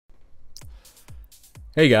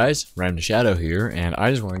Hey guys, Random Shadow here, and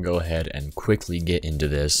I just want to go ahead and quickly get into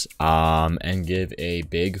this, and give a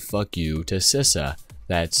big fuck you to CISA.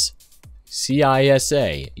 That's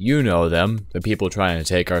CISA. You know them, the people trying to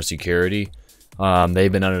take our security.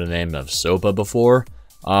 They've been under the name of SOPA before.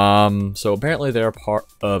 So apparently they're part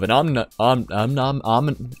of an omnibus,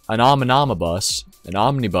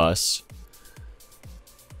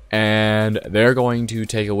 and they're going to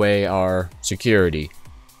take away our security.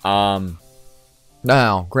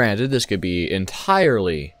 Now, granted, this could be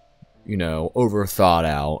entirely, overthought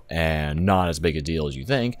out and not as big a deal as you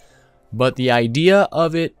think, but the idea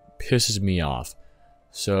of it pisses me off.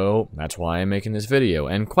 So, that's why I'm making this video,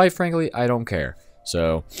 and quite frankly, I don't care.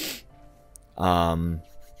 So,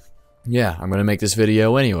 yeah, I'm gonna make this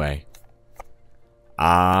video anyway.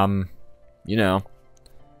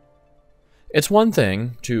 It's one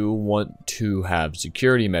thing to want to have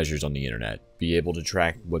security measures on the internet, be able to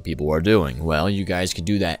track what people are doing. Well, you guys could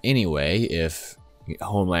do that anyway if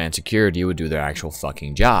Homeland Security would do their actual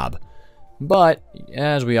fucking job. But,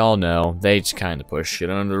 as we all know, they just kind of push shit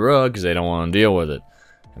under the rug because they don't want to deal with it.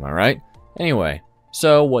 Am I right? Anyway,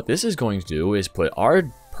 so what this is going to do is put our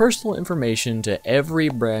personal information to every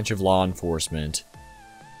branch of law enforcement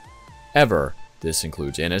ever. This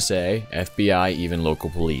includes NSA, FBI, even local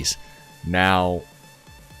police. Now,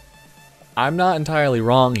 I'm not entirely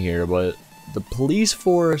wrong here, but the police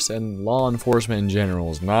force and law enforcement in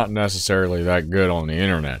general is not necessarily that good on the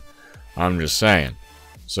internet. I'm just saying.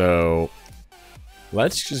 So,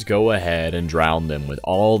 let's just go ahead and drown them with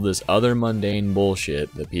all this other mundane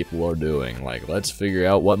bullshit that people are doing. Like, let's figure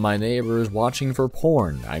out what my neighbor is watching for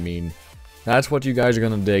porn. I mean, that's what you guys are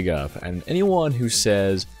gonna dig up. And anyone who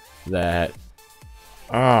says that,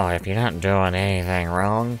 oh, if you're not doing anything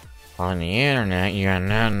wrong on the internet, you got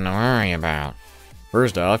nothing to worry about.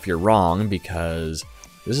 First off, you're wrong, because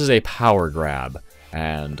this is a power grab,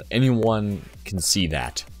 and anyone can see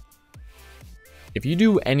that. If you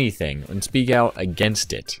do anything and speak out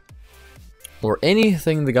against it, or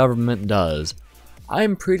anything the government does,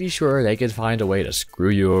 I'm pretty sure they could find a way to screw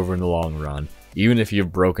you over in the long run, even if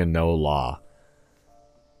you've broken no law.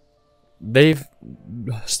 They've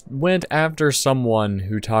went after someone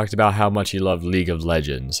who talked about how much he loved League of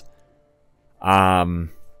Legends.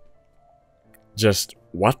 Just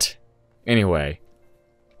what? Anyway,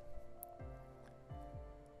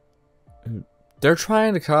 they're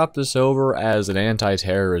trying to cop this over as an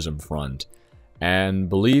anti-terrorism front, and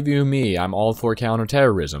believe you me, I'm all for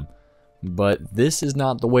counterterrorism, but this is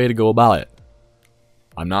not the way to go about it.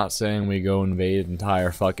 I'm not saying we go invade an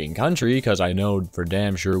entire fucking country, because I know for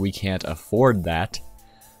damn sure we can't afford that,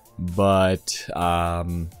 but,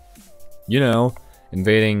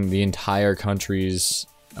 invading the entire country's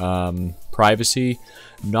privacy,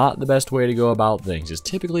 not the best way to go about things. It's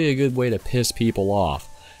typically a good way to piss people off.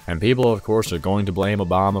 And people, of course, are going to blame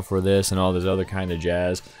Obama for this and all this other kind of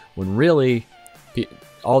jazz, when really,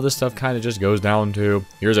 all this stuff kind of just goes down to,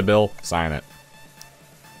 here's a bill, sign it.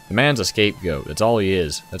 The man's a scapegoat. That's all he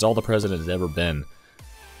is. That's all the president has ever been.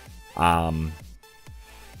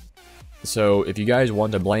 So, if you guys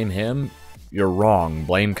want to blame him, you're wrong.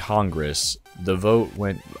 Blame Congress. The vote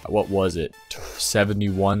went, what was it,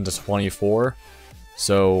 71 to 24?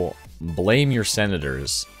 So, blame your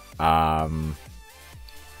senators. They want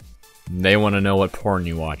to know what porn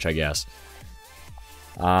you watch, I guess.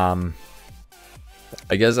 I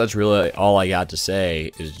guess that's really all I got to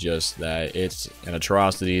say, is just that it's an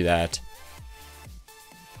atrocity that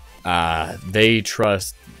they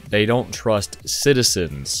don't trust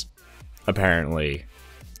citizens, apparently,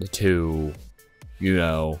 to,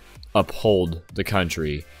 uphold the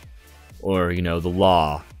country, or, the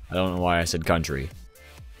law. I don't know why I said country.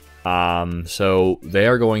 So they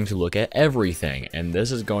are going to look at everything, and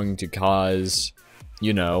this is going to cause,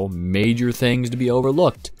 major things to be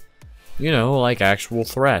overlooked. Like actual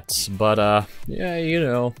threats, but,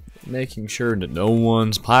 yeah, making sure that no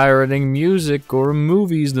one's pirating music or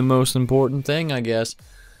movies the most important thing, I guess.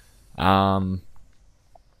 I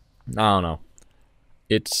don't know.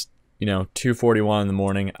 It's, 2:41 in the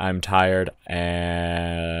morning, I'm tired,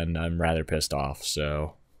 and I'm rather pissed off,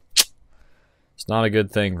 so it's not a good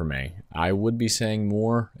thing for me. I would be saying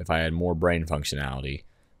more if I had more brain functionality,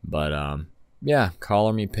 but, yeah,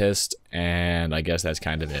 color me pissed, and I guess that's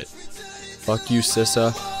kind of it. Fuck you,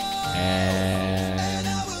 CISA, and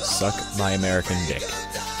suck my American dick.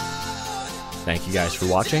 Thank you guys for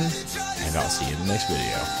watching, and I'll see you in the next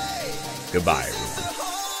video. Goodbye, everyone.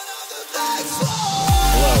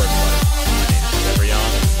 Hello, everyone.